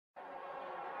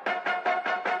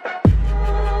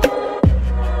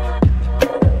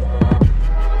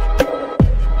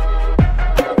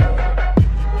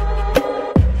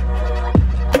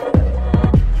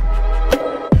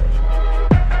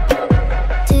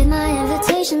Did my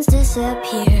invitations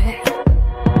disappear?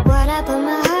 Why'd I put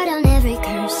my heart on every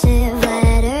cursive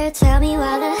letter? Tell me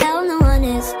why the hell no one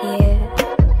is here.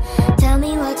 Tell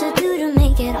me what to do to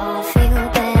make it all feel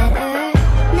better.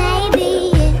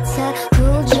 Maybe it's a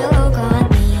cruel joke on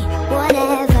me.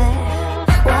 Whatever,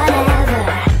 whatever.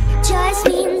 Just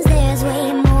means there's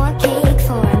way more cake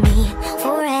for me.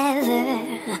 Forever,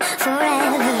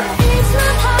 forever. It's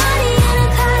my party and I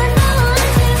kinda want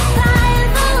to buy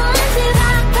if I want to.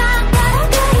 I'm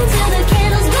going till the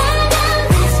candles burn down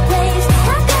this place.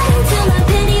 I'm going till my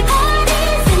pity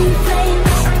party's in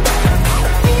flames.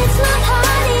 It's my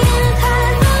party and I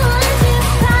kinda want to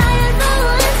buy if I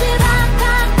want to. I'm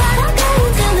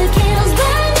going till the candles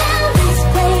burn down this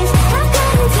place. I'm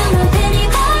going till my pity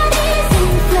party's in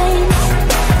flames.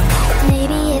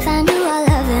 Maybe if I knew I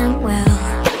love him well,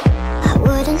 I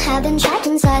wouldn't have been trapped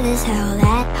inside this hell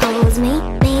that holds me.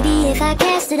 Maybe if I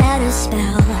casted out a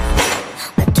spell,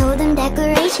 but told them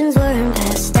decorations were in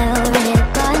pastel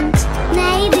ribbons.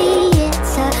 Maybe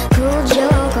it's a cruel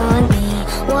joke on me.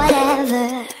 Whatever,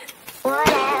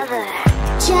 whatever.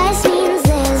 Just means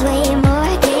there's way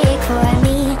more cake for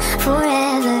me.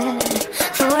 Forever,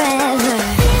 forever.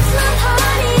 It's my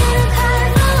party and I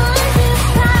kinda want to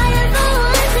buy if I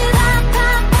want to.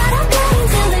 I'm going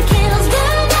till the candles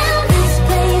burn down this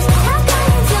place. I'm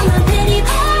going till my pity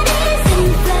party's in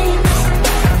flames.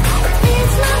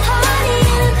 It's my party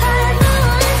and I kinda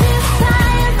want to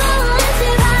buy if I want to.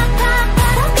 I'm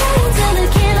going till the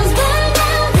candles burn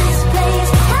down this place.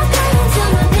 I'm going till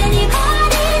my pity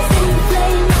party's in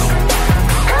flames.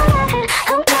 I'm laughing,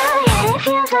 I'm crying, it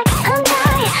feels like I'm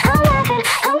dying. I'm laughing,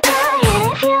 I'm crying,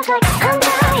 it feels like I'm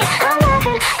dying. I'm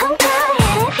laughing, I'm crying,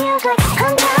 it feels like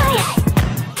I'm dying.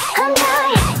 I'm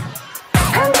dying,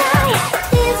 I'm dying.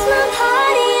 It's my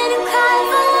party and I'm crying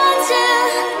if I want to.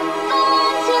 I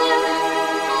want to.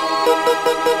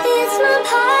 It's my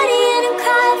party and I'm crying if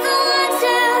I want to.